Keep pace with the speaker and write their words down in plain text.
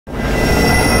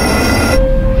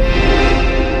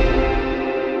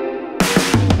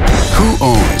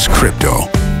crypto?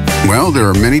 Well, there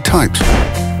are many types.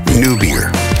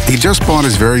 Newbier. He just bought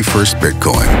his very first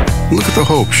Bitcoin. Look at the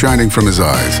hope shining from his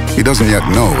eyes. He doesn't yet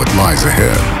know what lies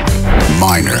ahead.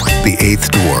 Miner, the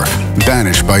eighth dwarf,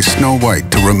 banished by Snow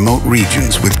White to remote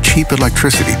regions with cheap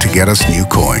electricity to get us new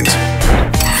coins.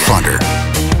 Funner,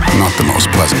 not the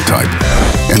most pleasant type.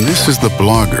 And this is the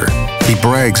blogger. He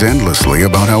brags endlessly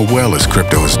about how well his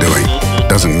crypto is doing.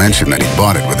 Doesn't mention that he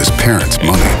bought it with his parents'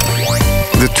 money.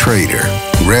 The trader,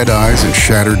 red eyes and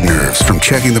shattered nerves from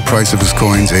checking the price of his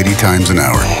coins 80 times an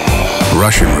hour.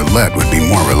 Russian roulette would be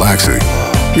more relaxing.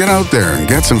 Get out there and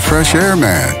get some fresh air,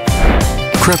 man.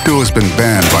 Crypto has been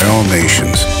banned by all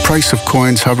nations. Price of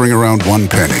coins hovering around 1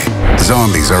 penny.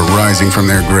 Zombies are rising from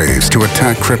their graves to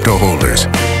attack crypto holders.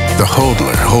 The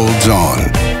hodler holds on.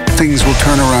 Things will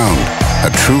turn around. A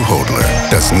true hodler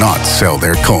does not sell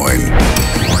their coin.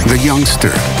 The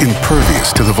youngster,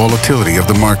 impervious to the volatility of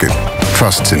the market,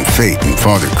 trusts in fate and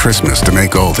Father Christmas to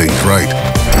make all things right.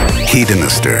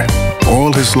 Hedonister,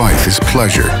 all his life is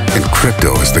pleasure, and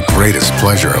crypto is the greatest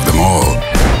pleasure of them all.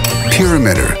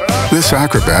 Pyramider, this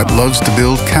acrobat loves to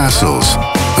build castles,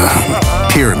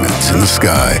 pyramids in the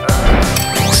sky.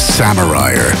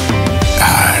 Samuraier,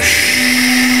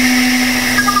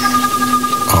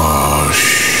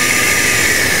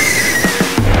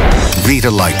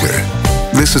 Vitaliker,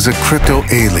 this is a crypto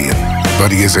alien,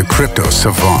 but he is a crypto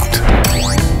savant.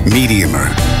 Mediumer,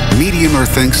 Mediumer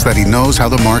thinks that he knows how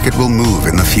the market will move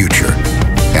in the future.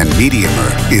 And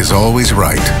Mediumer is always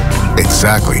right,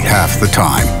 exactly half the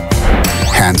time.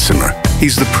 Handsomer,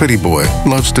 he's the pretty boy,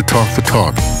 loves to talk the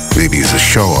talk. Maybe he's a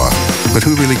show-off, but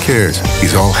who really cares?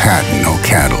 He's all hat and no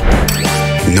cattle.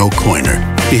 No coiner,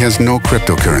 he has no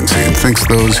cryptocurrency and thinks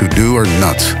those who do are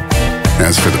nuts.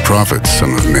 As for the profits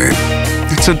some have made,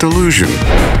 it's a delusion.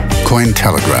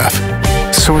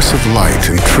 Cointelegraph, source of light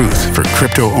and truth for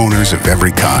crypto owners of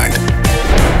every kind.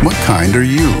 What kind are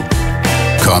you?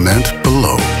 Comment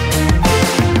below.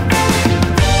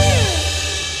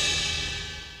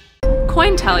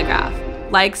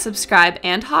 Cointelegraph. Like, subscribe,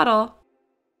 and hodl.